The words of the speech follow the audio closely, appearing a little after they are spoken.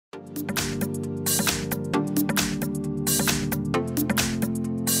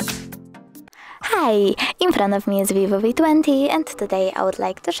Hi! In front of me is VIVO V20 and today I would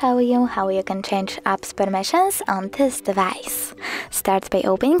like to show you how you can change apps permissions on this device. Start by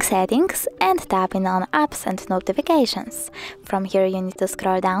opening settings and tapping on apps and notifications. From here you need to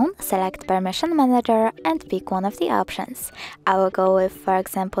scroll down, select permission manager and pick one of the options. I will go with, for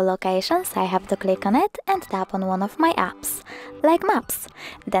example, locations. I have to click on it and tap on one of my apps, like maps.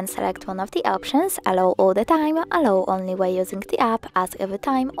 Then select one of the options, allow all the time, allow only while using the app, ask every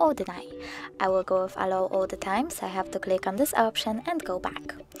time or deny. I will go with allow all the time, so I have to click on this option and go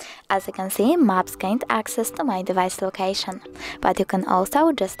back. As you can see, maps gained access to my device location, but you can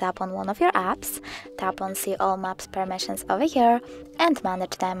also just tap on one of your apps, tap on see all maps permissions over here and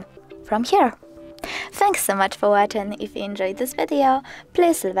manage them from here. Thanks so much for watching. If you enjoyed this video,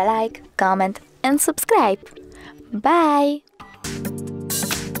 please leave a like, comment and subscribe. Bye!